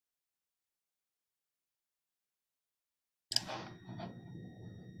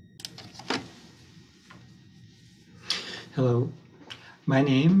Hello, my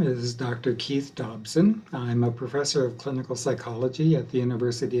name is Dr. Keith Dobson. I'm a professor of clinical psychology at the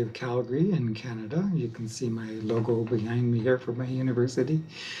University of Calgary in Canada. You can see my logo behind me here for my university.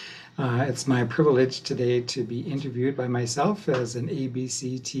 It's my privilege today to be interviewed by myself as an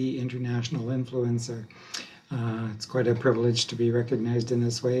ABCT international influencer. It's quite a privilege to be recognized in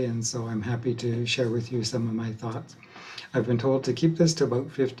this way, and so I'm happy to share with you some of my thoughts. I've been told to keep this to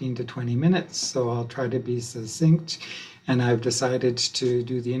about 15 to 20 minutes, so I'll try to be succinct, and I've decided to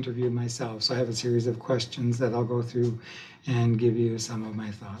do the interview myself. So I have a series of questions that I'll go through and give you some of my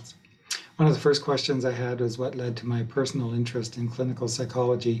thoughts. One of the first questions I had was what led to my personal interest in clinical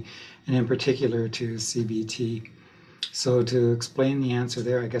psychology, and in particular to CBT. So to explain the answer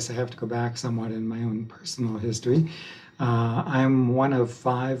there, I guess I have to go back somewhat in my own personal history. I'm one of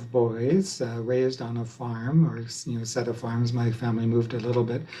 5 boys raised on a farm, or set of farms. My family moved a little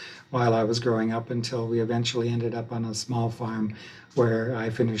bit while I was growing up until we eventually ended up on a small farm where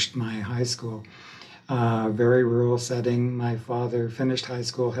I finished my high school. Very rural setting. My father finished high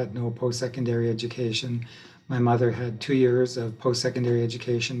school, had no post-secondary education. My mother had 2 years of post-secondary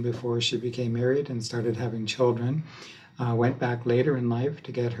education before she became married and started having children. Went back later in life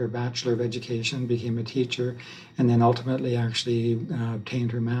to get her Bachelor of Education, became a teacher, and then ultimately actually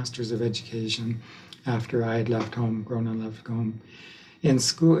obtained her Master's of Education after I had left home, grown and left home. In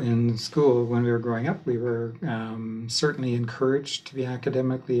school, when we were growing up, we were certainly encouraged to be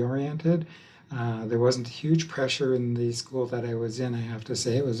academically oriented. There wasn't huge pressure in the school that I was in, I have to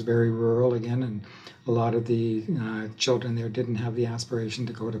say. It was very rural again, and a lot of the children there didn't have the aspiration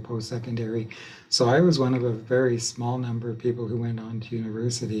to go to post-secondary. So I was one of a very small number of people who went on to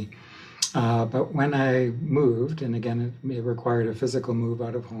university. But when I moved, and again, it required a physical move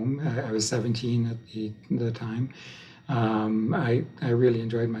out of home. I was 17 at the time. I really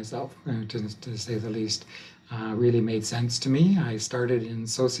enjoyed myself, to say the least. Really made sense to me. I started in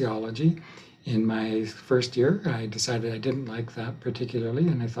sociology. In my first year, I decided I didn't like that particularly,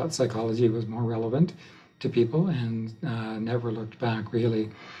 and I thought psychology was more relevant to people, and never looked back, really.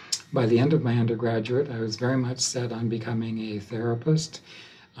 By the end of my undergraduate, I was very much set on becoming a therapist.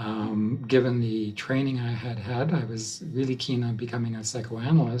 Given the training I had had, I was really keen on becoming a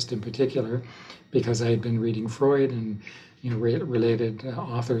psychoanalyst in particular, because I had been reading Freud and related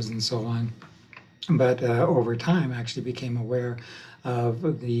authors and so on. But over time, I actually became aware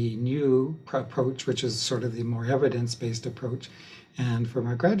of the new approach, which is sort of the more evidence-based approach. And for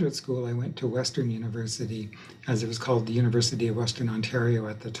my graduate school, I went to Western University, as it was called, the University of Western Ontario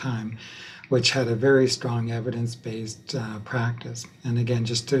at the time, which had a very strong evidence-based practice. And again,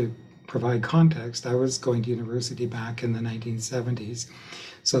 just to provide context, I was going to university back in the 1970s.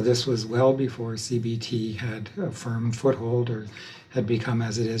 So this was well before CBT had a firm foothold or had become,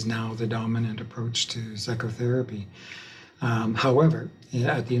 as it is now, the dominant approach to psychotherapy. However,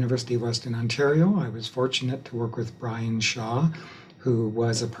 at the University of Western Ontario, I was fortunate to work with Brian Shaw, who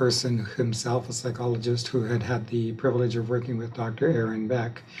was a person himself, a psychologist, who had had the privilege of working with Dr. Aaron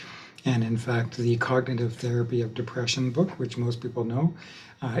Beck. And in fact, the Cognitive Therapy of Depression book, which most people know,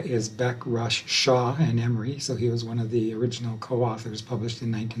 is Beck, Rush, Shaw, and Emery. So he was one of the original co-authors, published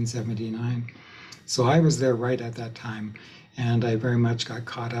in 1979. So I was there right at that time, and I very much got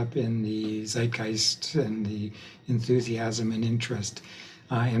caught up in the zeitgeist and the enthusiasm and interest.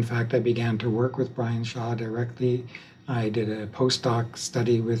 In fact, I began to work with Brian Shaw directly. I did a postdoc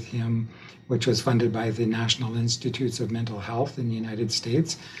study with him, which was funded by the National Institutes of Mental Health in the United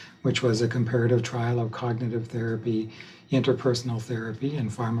States, which was a comparative trial of cognitive therapy, interpersonal therapy,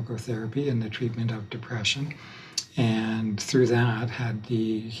 and pharmacotherapy in the treatment of depression. And through that, had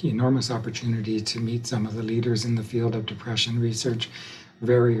the enormous opportunity to meet some of the leaders in the field of depression research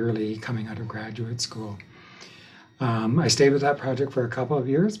very early coming out of graduate school. I stayed with that project for a couple of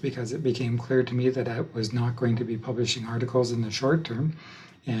years because it became clear to me that I was not going to be publishing articles in the short term,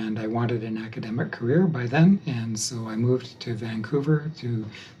 and I wanted an academic career by then. And so I moved to Vancouver, to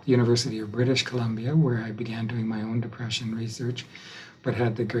the University of British Columbia, where I began doing my own depression research, but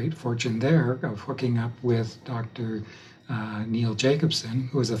had the great fortune there of hooking up with Dr. Neil Jacobson,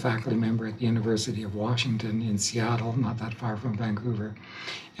 who was a faculty member at the University of Washington in Seattle, not that far from Vancouver.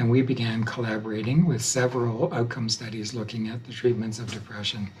 And we began collaborating with several outcome studies looking at the treatments of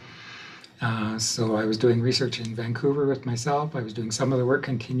depression. So I was doing research in Vancouver with myself. I was doing some of the work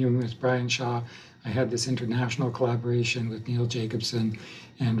continuing with Brian Shaw. I had this international collaboration with Neil Jacobson,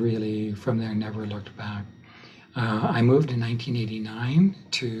 and really from there never looked back. I moved in 1989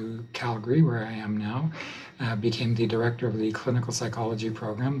 to Calgary, where I am now, became the director of the clinical psychology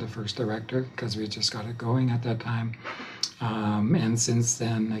program, the first director, because we just got it going at that time. And since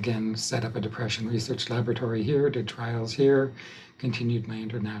then, again, set up a depression research laboratory here, did trials here, continued my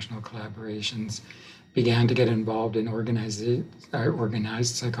international collaborations, began to get involved in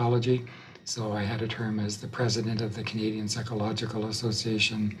organized psychology. So I had a term as the president of the Canadian Psychological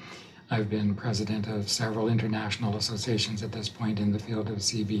Association. I've been president of several international associations at this point in the field of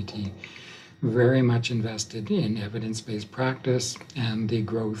CBT. Very much invested in evidence-based practice and the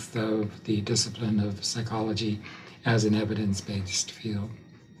growth of the discipline of psychology as an evidence-based field.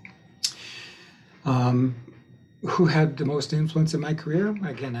 Who had the most influence in my career?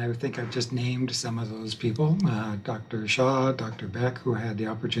 Again, I think I've just named some of those people. Dr. Shaw, Dr. Beck, who I had the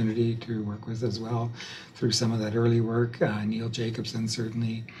opportunity to work with as well through some of that early work. Neil Jacobson,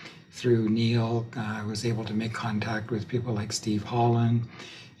 certainly. Through Neil, I was able to make contact with people like Steve Hollon.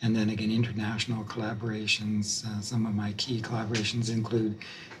 And then again, international collaborations. Some of my key collaborations include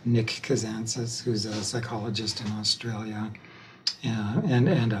Nik Kazantzis, who's a psychologist in Australia,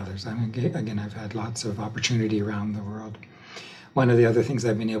 and others. I mean, again, I've had lots of opportunity around the world. One of the other things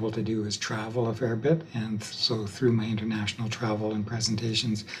I've been able to do is travel a fair bit, and so through my international travel and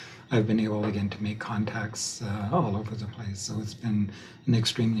presentations, I've been able again to make contacts all over the place. So it's been an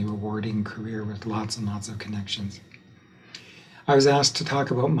extremely rewarding career with lots and lots of connections. I was asked to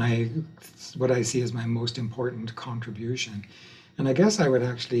talk about what I see as my most important contribution. And I guess I would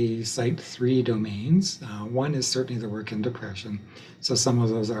actually cite three domains. One is certainly the work in depression. So some of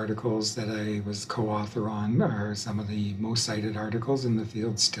those articles that I was co-author on are some of the most cited articles in the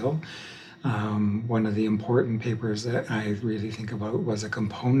field still. One of the important papers that I really think about was a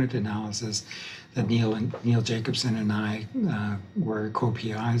component analysis that Neil Jacobson and I were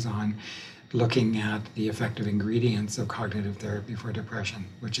co-PIs on, looking at the effective ingredients of cognitive therapy for depression,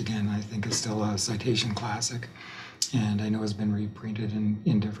 which again, I think is still a citation classic, and I know has been reprinted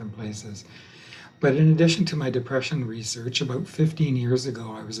in different places. But in addition to my depression research, about 15 years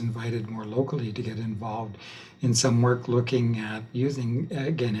ago, I was invited more locally to get involved in some work looking at using,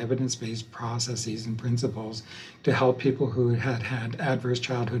 again, evidence-based processes and principles to help people who had had adverse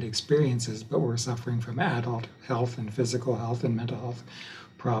childhood experiences but were suffering from adult health and physical health and mental health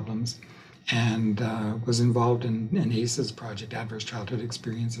problems. And was involved in an ACEs project, Adverse Childhood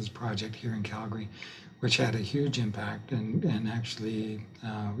Experiences project here in Calgary, which had a huge impact and actually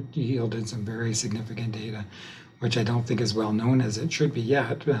yielded some very significant data, which I don't think is well known as it should be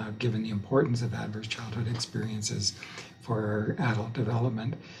yet, given the importance of adverse childhood experiences for adult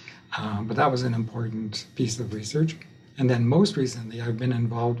development. But that was an important piece of research. And then most recently, I've been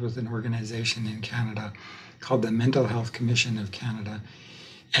involved with an organization in Canada called the Mental Health Commission of Canada.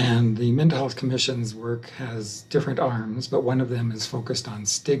 And the Mental Health Commission's work has different arms, but one of them is focused on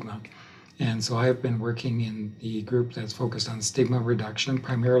stigma. And so I've been working in the group that's focused on stigma reduction,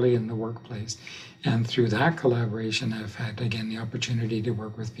 primarily in the workplace. And through that collaboration, I've had, again, the opportunity to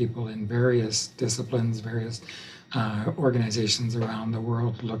work with people in various disciplines, various organizations around the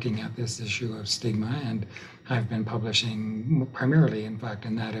world looking at this issue of stigma. And I've been publishing primarily, in fact,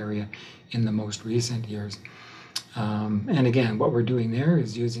 in that area in the most recent years. And again, what we're doing there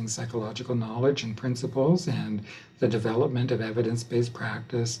is using psychological knowledge and principles and the development of evidence-based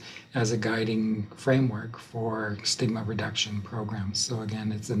practice as a guiding framework for stigma reduction programs. So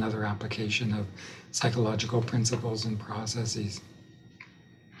again, it's another application of psychological principles and processes.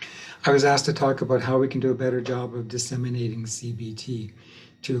 I was asked to talk about how we can do a better job of disseminating CBT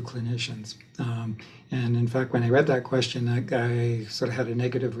to clinicians. And in fact, when I read that question, I sort of had a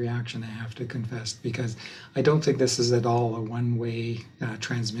negative reaction, I have to confess, because I don't think this is at all a one-way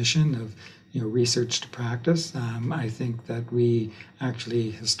transmission of research to practice. I think that we actually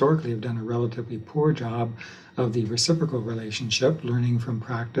historically have done a relatively poor job of the reciprocal relationship, learning from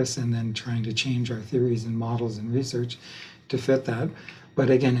practice and then trying to change our theories and models and research to fit that. But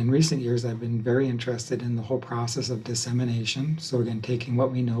again, in recent years, I've been very interested in the whole process of dissemination. So again, taking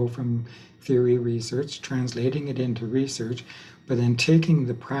what we know from theory research, translating it into research, but then taking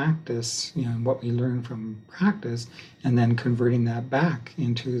the practice, what we learn from practice, and then converting that back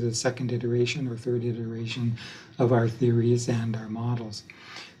into the second iteration or third iteration of our theories and our models.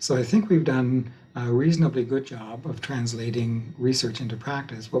 So I think we've done a reasonably good job of translating research into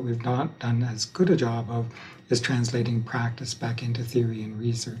practice. What we've not done as good a job of is translating practice back into theory and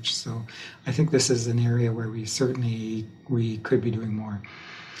research. So I think this is an area where we could be doing more.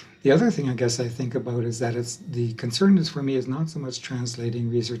 The other thing I guess I think about is that the concern is for me is not so much translating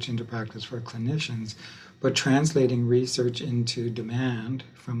research into practice for clinicians, but translating research into demand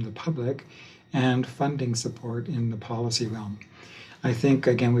from the public and funding support in the policy realm. I think,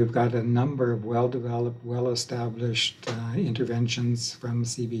 again, we've got a number of well-developed, well-established interventions from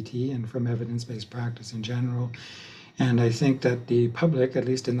CBT and from evidence-based practice in general. And I think that the public, at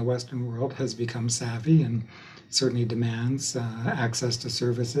least in the Western world, has become savvy and certainly demands access to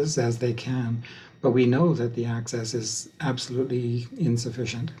services as they can. But we know that the access is absolutely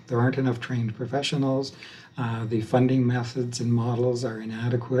insufficient. There aren't enough trained professionals. The funding methods and models are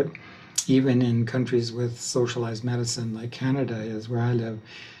inadequate. Even in countries with socialized medicine like Canada is where I live,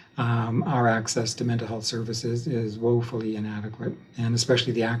 our access to mental health services is woefully inadequate, and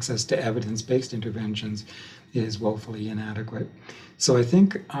especially the access to evidence-based interventions is woefully inadequate. So I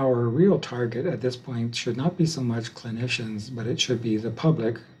think our real target at this point should not be so much clinicians, but it should be the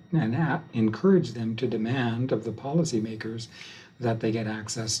public, and encourage them to demand of the policymakers that they get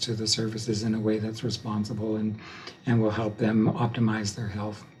access to the services in a way that's responsible and will help them optimize their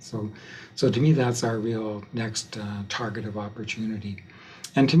health. So to me, that's our real next target of opportunity.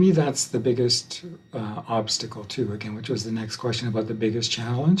 And to me, that's the biggest obstacle too, again, which was the next question about the biggest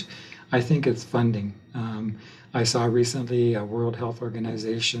challenge. I think it's funding. I saw recently a World Health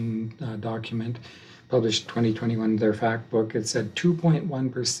Organization document published 2021, their fact book. It said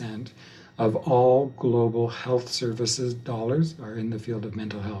 2.1% of all global health services dollars are in the field of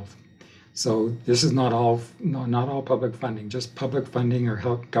mental health. So this is not all public funding, just public funding or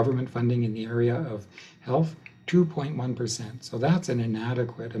government funding in the area of health, 2.1%. So that's an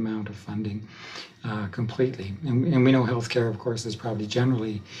inadequate amount of funding completely. And we know healthcare, of course, is probably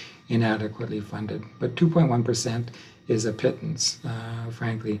generally inadequately funded, but 2.1% is a pittance,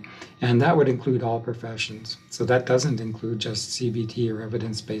 frankly. And that would include all professions. So that doesn't include just CBT or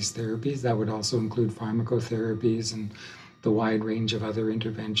evidence-based therapies. That would also include pharmacotherapies and the wide range of other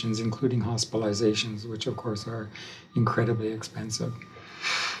interventions, including hospitalizations, which of course are incredibly expensive.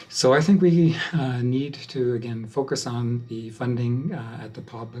 So I think we need to, again, focus on the funding at the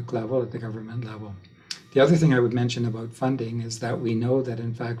public level, at the government level. The other thing I would mention about funding is that we know that,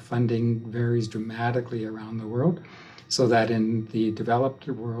 in fact, funding varies dramatically around the world, so that in the developed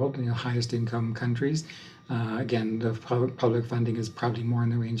world, highest income countries, again, the public funding is probably more in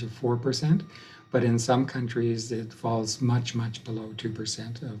the range of 4%, but in some countries it falls much, much below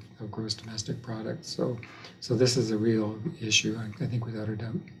 2% of gross domestic product. So this is a real issue, I think, without a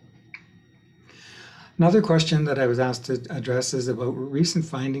doubt. Another question that I was asked to address is about recent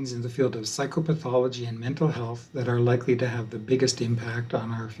findings in the field of psychopathology and mental health that are likely to have the biggest impact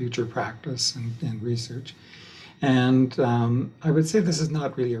on our future practice and research. And I would say this is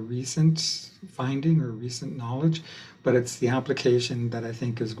not really a recent finding or recent knowledge, but it's the application that I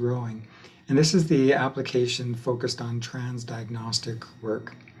think is growing. And this is the application focused on transdiagnostic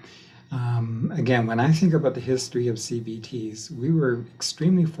work. Again, when I think about the history of CBTs, we were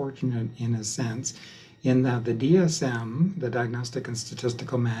extremely fortunate in a sense in that the DSM, the Diagnostic and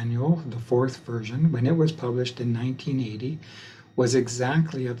Statistical Manual, the fourth version, when it was published in 1980, was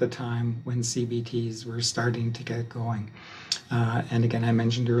exactly at the time when CBTs were starting to get going. And again, I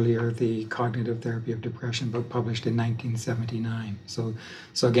mentioned earlier the Cognitive Therapy of Depression book published in 1979. So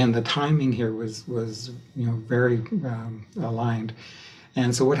again, the timing here was very aligned.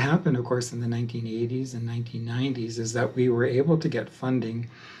 And so what happened, of course, in the 1980s and 1990s is that we were able to get funding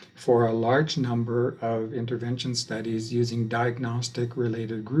for a large number of intervention studies using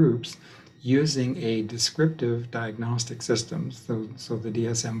diagnostic-related groups using a descriptive diagnostic system, so the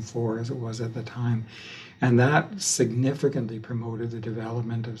DSM-4 as it was at the time. And that significantly promoted the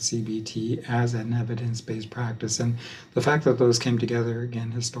development of CBT as an evidence-based practice. And the fact that those came together,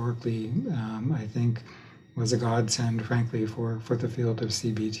 again, historically, I think was a godsend, frankly, for the field of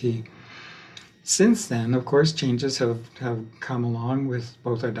CBT. Since then, of course, changes have come along with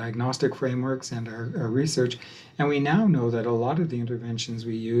both our diagnostic frameworks and our research, and we now know that a lot of the interventions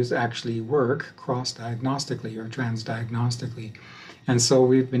we use actually work cross-diagnostically or transdiagnostically. And so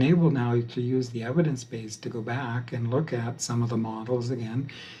we've been able now to use the evidence base to go back and look at some of the models again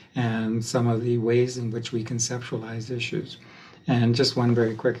and some of the ways in which we conceptualize issues. And just one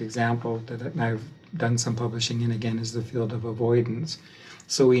very quick example that I've done some publishing in, again, is the field of avoidance.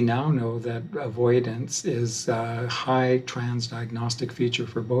 So we now know that avoidance is a high transdiagnostic feature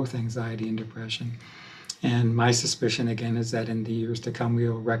for both anxiety and depression. And my suspicion, again, is that in the years to come, we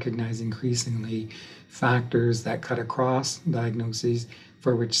will recognize increasingly factors that cut across diagnoses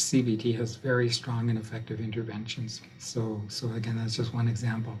for which CBT has very strong and effective interventions. So again, that's just one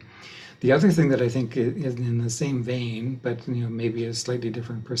example. The other thing that I think is in the same vein, but maybe a slightly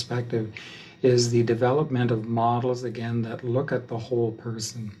different perspective, is the development of models, again, that look at the whole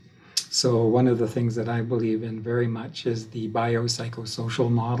person. So one of the things that I believe in very much is the biopsychosocial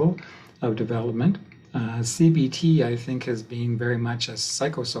model of development. CBT, I think, has been very much a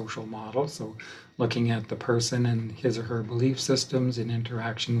psychosocial model. So looking at the person and his or her belief systems in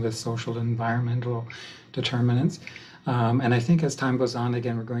interaction with social and environmental determinants. And I think as time goes on,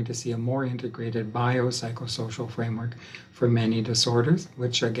 again, we're going to see a more integrated biopsychosocial framework for many disorders,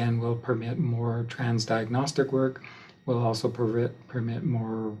 which again will permit more transdiagnostic work, will also permit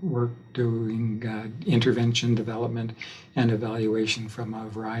more work doing intervention, development, and evaluation from a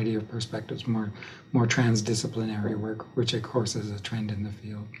variety of perspectives, more transdisciplinary work, which of course is a trend in the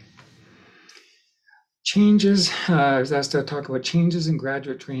field. Changes, I was asked to talk about changes in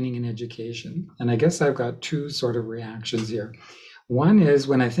graduate training and education. And I guess I've got two sort of reactions here. One is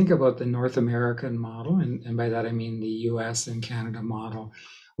when I think about the North American model, and by that I mean the US and Canada model,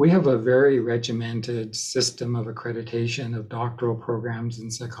 we have a very regimented system of accreditation of doctoral programs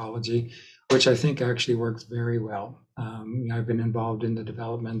in psychology, which I think actually works very well. I've been involved in the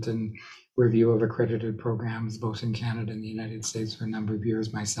development and review of accredited programs, both in Canada and the United States for a number of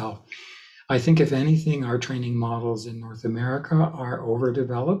years myself. I think if anything, our training models in North America are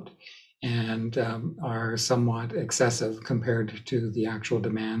overdeveloped and are somewhat excessive compared to the actual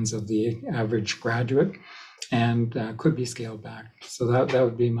demands of the average graduate, and could be scaled back. So that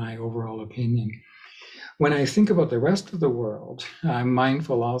would be my overall opinion. When I think about the rest of the world, I'm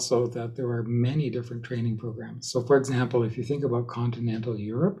mindful also that there are many different training programs. So for example, if you think about continental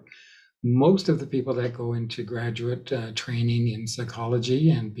Europe, most of the people that go into graduate training in psychology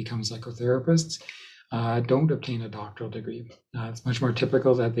and become psychotherapists don't obtain a doctoral degree. It's much more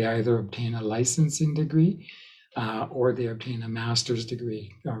typical that they either obtain a licensing degree or they obtain a master's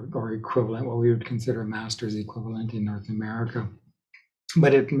degree or equivalent, what we would consider a master's equivalent in North America.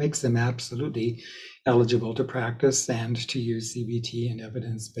 But it makes them absolutely eligible to practice and to use CBT and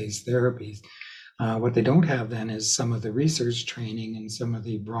evidence-based therapies. What they don't have then is some of the research training and some of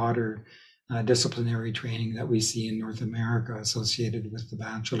the broader disciplinary training that we see in North America associated with the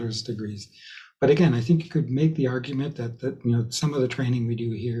bachelor's degrees. But again, I think you could make the argument that some of the training we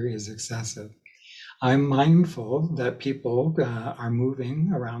do here is excessive. I'm mindful that people are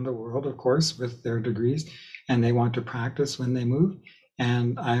moving around the world, of course, with their degrees, and they want to practice when they move.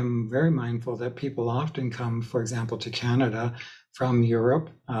 And I'm very mindful that people often come, for example, to Canada from Europe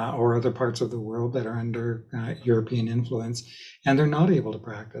or other parts of the world that are under European influence, and they're not able to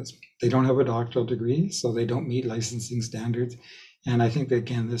practice. They don't have a doctoral degree, so they don't meet licensing standards. And I think that,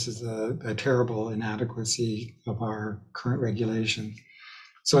 again, this is a terrible inadequacy of our current regulations.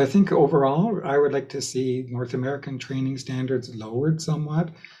 So I think overall, I would like to see North American training standards lowered somewhat.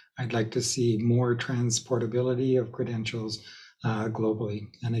 I'd like to see more transportability of credentials globally,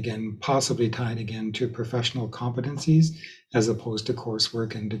 and again, possibly tied again to professional competencies as opposed to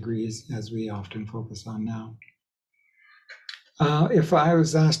coursework and degrees, as we often focus on now. If I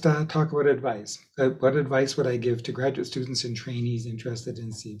was asked to talk about advice, what advice would I give to graduate students and trainees interested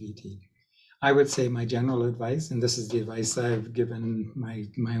in CBT? I would say my general advice, and this is the advice I've given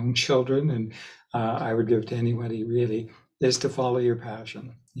my own children, and I would give to anybody really, is to follow your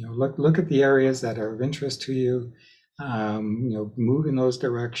passion. Look at the areas that are of interest to you. Move in those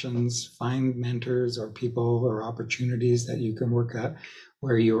directions, find mentors or people or opportunities that you can work at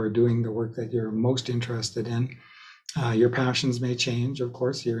where you are doing the work that you're most interested in. Your passions may change, of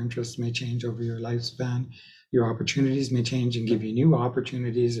course, your interests may change over your lifespan. Your opportunities may change and give you new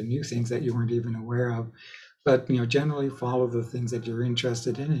opportunities and new things that you weren't even aware of. But generally follow the things that you're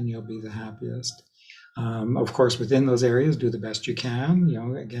interested in and you'll be the happiest. Of course, within those areas, do the best you can.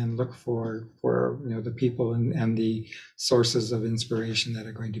 Again, look for the people and the sources of inspiration that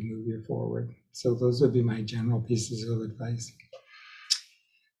are going to move you forward. So those would be my general pieces of advice.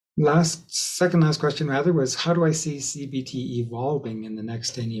 Second last question rather was, how do I see CBT evolving in the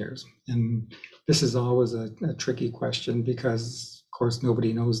next 10 years? And this is always a tricky question because, of course,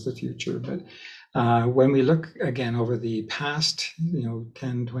 nobody knows the future. But when we look again over the past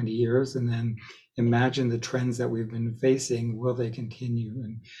 10, 20 years and then imagine the trends that we've been facing, will they continue?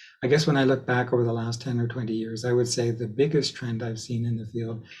 And I guess when I look back over the last 10 or 20 years, I would say the biggest trend I've seen in the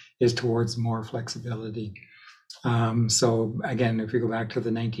field is towards more flexibility. So again, if we go back to the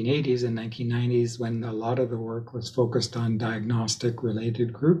 1980s and 1990s, when a lot of the work was focused on diagnostic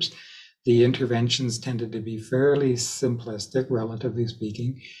related groups, the interventions tended to be fairly simplistic, relatively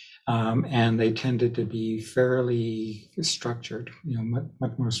speaking, and they tended to be fairly structured,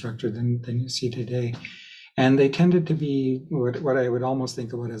 much more structured than you see today. And they tended to be what I would almost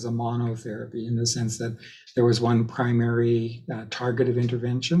think about as a monotherapy, in the sense that there was one primary target of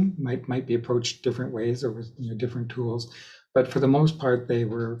intervention, might be approached different ways or with different tools. But for the most part, they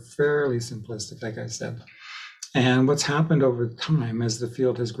were fairly simplistic, like I said. And what's happened over time as the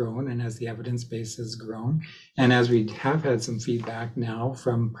field has grown and as the evidence base has grown, and as we have had some feedback now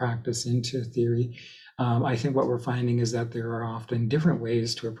from practice into theory, I think what we're finding is that there are often different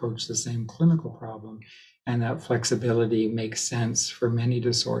ways to approach the same clinical problem, and that flexibility makes sense for many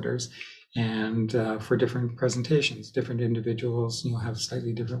disorders and for different presentations. Different individuals, have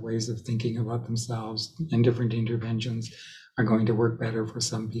slightly different ways of thinking about themselves, and different interventions are going to work better for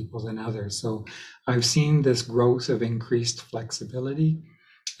some people than others. So I've seen this growth of increased flexibility.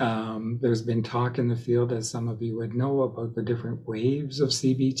 There's been talk in the field, as some of you would know, about the different waves of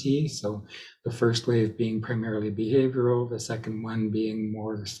CBT. So the first wave being primarily behavioral, the second one being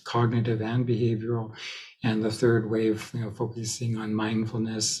more cognitive and behavioral, and the third wave, focusing on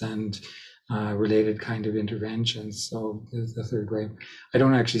mindfulness and related kind of interventions. So the third wave, I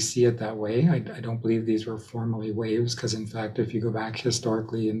don't actually see it that way. I don't believe these were formally waves, because in fact, if you go back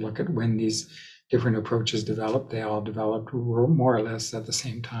historically and look at when these different approaches developed, they all developed more or less at the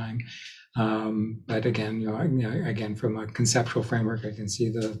same time. But again, again, from a conceptual framework, I can see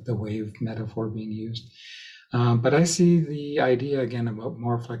the wave metaphor being used. But I see the idea again about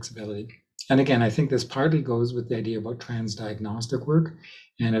more flexibility. And again, I think this partly goes with the idea about transdiagnostic work,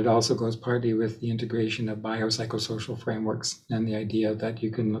 and it also goes partly with the integration of biopsychosocial frameworks and the idea that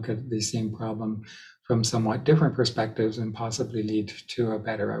you can look at the same problem from somewhat different perspectives and possibly lead to a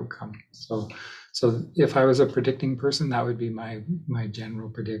better outcome. So if I was a predicting person, that would be my general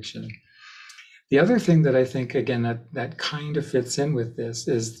prediction. The other thing that I think, again, that kind of fits in with this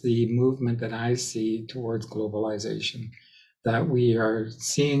is the movement that I see towards globalization, that we are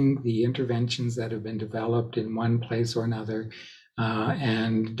seeing the interventions that have been developed in one place or another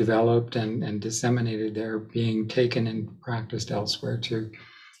and developed and disseminated there being taken and practiced elsewhere too.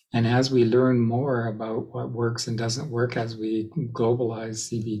 And as we learn more about what works and doesn't work, as we globalize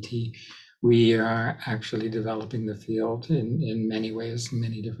CBT, we are actually developing the field in many ways, in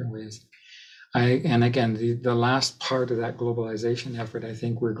many different ways. And again, the last part of that globalization effort, I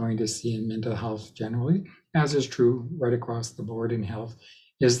think we're going to see in mental health generally, as is true right across the board in health,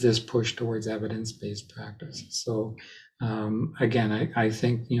 is this push towards evidence-based practice. So again, I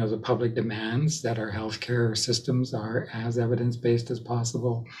think, the public demands that our healthcare systems are as evidence-based as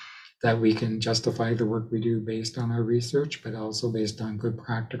possible, that we can justify the work we do based on our research, but also based on good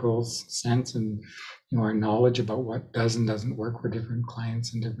practical sense and our knowledge about what does and doesn't work for different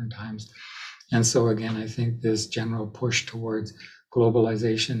clients in different times. And so again, I think this general push towards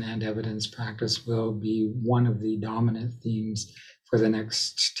globalization and evidence practice will be one of the dominant themes for the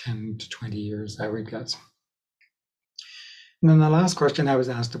next 10 to 20 years, I would guess. And then the last question I was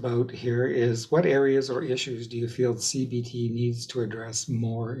asked about here is, what areas or issues do you feel CBT needs to address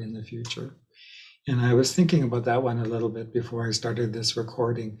more in the future? And I was thinking about that one a little bit before I started this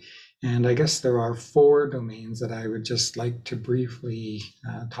recording. And I guess there are 4 domains that I would just like to briefly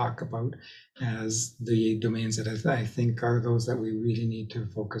talk about as the domains that I think are those that we really need to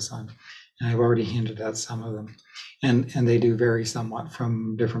focus on. And I've already hinted at some of them. And they do vary somewhat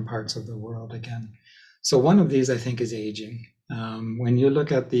from different parts of the world again. So one of these, I think, is aging. When you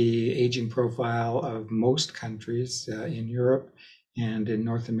look at the aging profile of most countries in Europe and in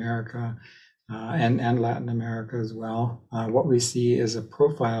North America, and Latin America as well, what we see is a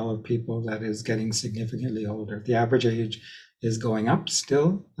profile of people that is getting significantly older. The average age is going up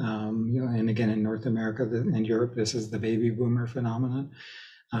still, and again, in North America and Europe, this is the baby boomer phenomenon.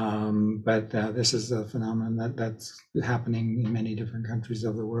 But this is a phenomenon that's happening in many different countries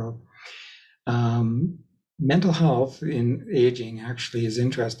of the world. Mental health in aging actually is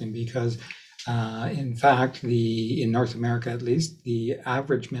interesting because in fact, in North America at least, the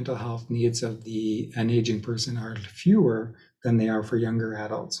average mental health needs of an aging person are fewer than they are for younger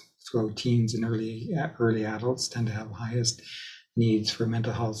adults. So teens and early adults tend to have highest needs for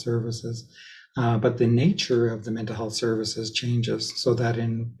mental health services. But the nature of the mental health services changes, so that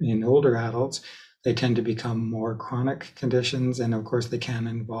in older adults, they tend to become more chronic conditions. And of course, they can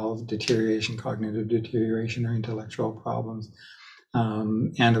involve deterioration, cognitive deterioration, or intellectual problems.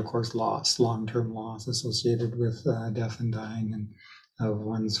 And of course, long-term loss associated with death and dying and of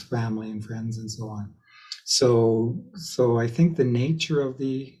one's family and friends and so on. So I think the nature of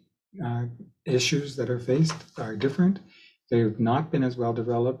the issues that are faced are different. They've not been as well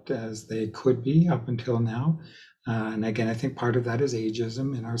developed as they could be up until now. And again, I think part of that is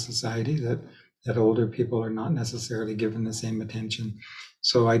ageism in our society, that older people are not necessarily given the same attention.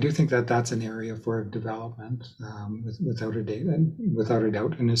 So I do think that that's an area for development, without a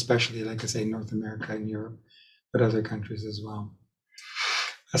doubt, and especially, like I say, North America and Europe, but other countries as well.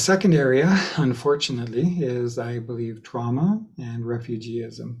 A second area, unfortunately, is, I believe, trauma and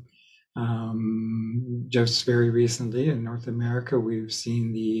refugeeism. Just very recently in North America, we've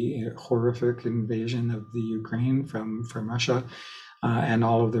seen the horrific invasion of the Ukraine from Russia and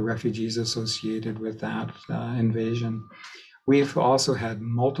all of the refugees associated with that invasion. We've also had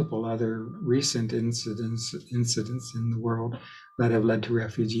multiple other recent incidents in the world that have led to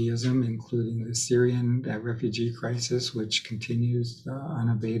refugeeism, including the Syrian refugee crisis, which continues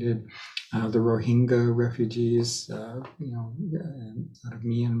unabated, the Rohingya refugees, out of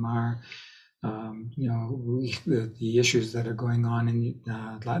Myanmar, the issues that are going on in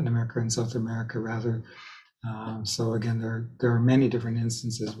Latin America and South America, rather. So again, there are many different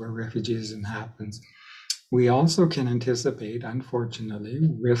instances where refugeeism happens. We also can anticipate, unfortunately,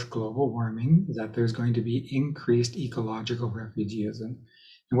 with global warming, that there's going to be increased ecological refugeeism.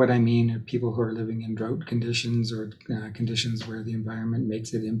 And what I mean are people who are living in drought conditions or conditions where the environment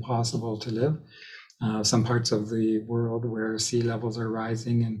makes it impossible to live. Some parts of the world where sea levels are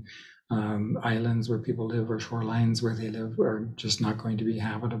rising and islands where people live or shorelines where they live are just not going to be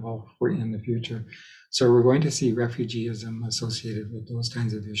habitable in the future. So we're going to see refugeeism associated with those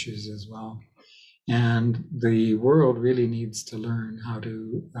kinds of issues as well. And the world really needs to learn how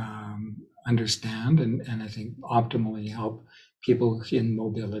to understand and I think optimally help people in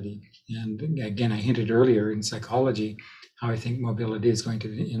mobility. And again, I hinted earlier in psychology how I think mobility is going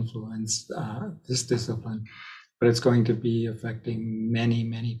to influence this discipline, but it's going to be affecting many,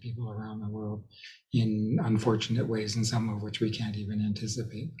 many people around the world in unfortunate ways, and some of which we can't even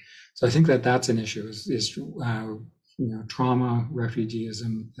anticipate. So I think that that's an issue, is trauma,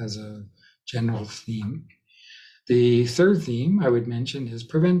 refugeeism as a general theme. The third theme I would mention is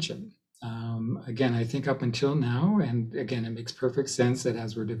prevention. Again, I think up until now, and again, it makes perfect sense that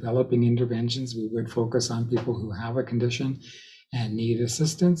as we're developing interventions, we would focus on people who have a condition and need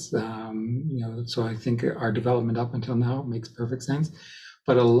assistance. So I think our development up until now makes perfect sense.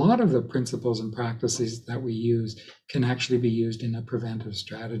 But a lot of the principles and practices that we use can actually be used in a preventive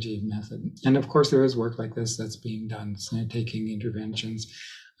strategy method. And of course, there is work like this that's being done, taking interventions.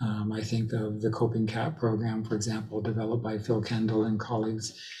 I think of the Coping CAP program, for example, developed by Phil Kendall and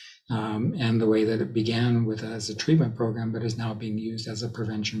colleagues, and the way that it began with as a treatment program, but is now being used as a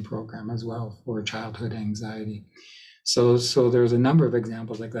prevention program as well for childhood anxiety. So there's a number of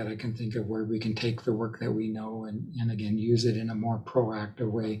examples like that I can think of where we can take the work that we know and again, use it in a more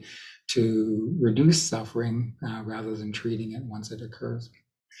proactive way to reduce suffering rather than treating it once it occurs.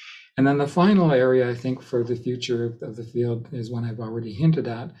 And then the final area, I think, for the future of the field is one I've already hinted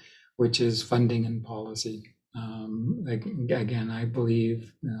at, which is funding and policy. Again, I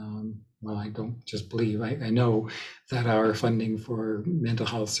believe, well, I don't just believe, I know that our funding for mental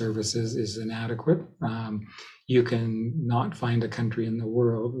health services is inadequate. You can not find a country in the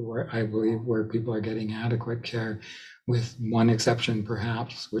world where I believe where people are getting adequate care, with one exception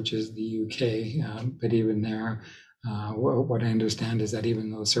perhaps, which is the UK. But even there, what I understand is that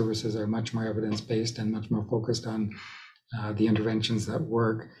even though services are much more evidence-based and much more focused on the interventions that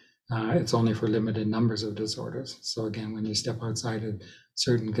work, it's only for limited numbers of disorders. So again, when you step outside of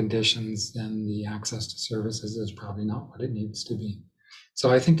certain conditions, then the access to services is probably not what it needs to be. So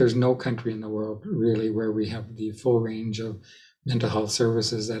I think there's no country in the world really where we have the full range of mental health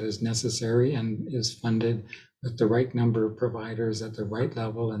services that is necessary and is funded with the right number of providers at the right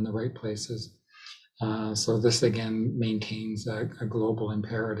level in the right places. So this again maintains a global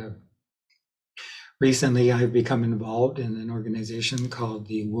imperative. Recently, I've become involved in an organization called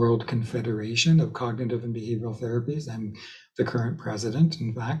the World Confederation of Cognitive and Behavioral Therapies. I'm the current president,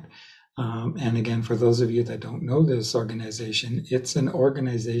 in fact. And again, for those of you that don't know this organization, it's an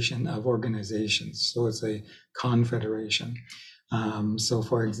organization of organizations. So it's a confederation. So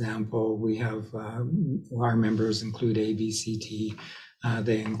for example, we have our members include ABCT.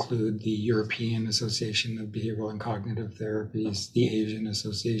 They include the European Association of Behavioral and Cognitive Therapies, the Asian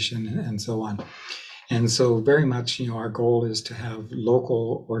Association, and so on. And so very much, our goal is to have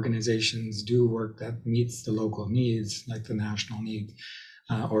local organizations do work that meets the local needs, like the national need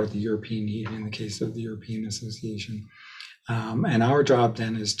or the European need in the case of the European Association. And our job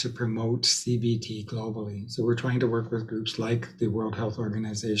then is to promote CBT globally. So we're trying to work with groups like the World Health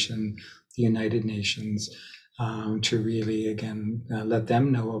Organization, the United Nations, to really, again, let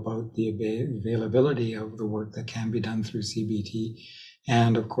them know about the availability of the work that can be done through CBT,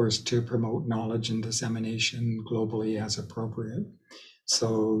 and of course, to promote knowledge and dissemination globally as appropriate.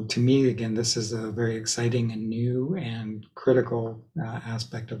 So to me, again, this is a very exciting and new and critical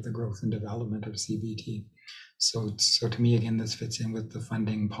aspect of the growth and development of CBT. So to me, again, this fits in with the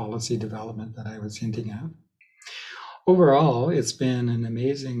funding policy development that I was hinting at. Overall, it's been an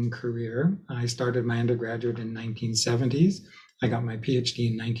amazing career. I started my undergraduate in the 1970s. I got my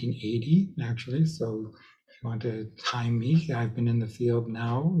PhD in 1980, actually. So if you want to time me, I've been in the field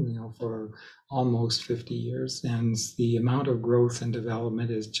now, for almost 50 years, and the amount of growth and development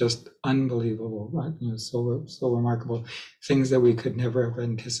is just unbelievable. So remarkable. Things that we could never have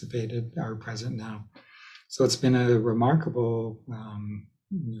anticipated are present now. So it's been a remarkable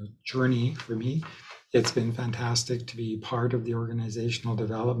journey for me. It's been fantastic to be part of the organizational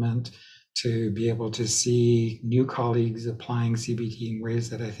development, to be able to see new colleagues applying CBT in ways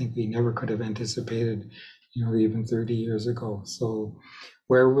that I think we never could have anticipated, even 30 years ago. So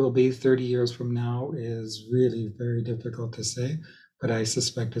where we'll be 30 years from now is really very difficult to say, but I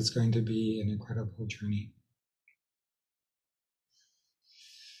suspect it's going to be an incredible journey.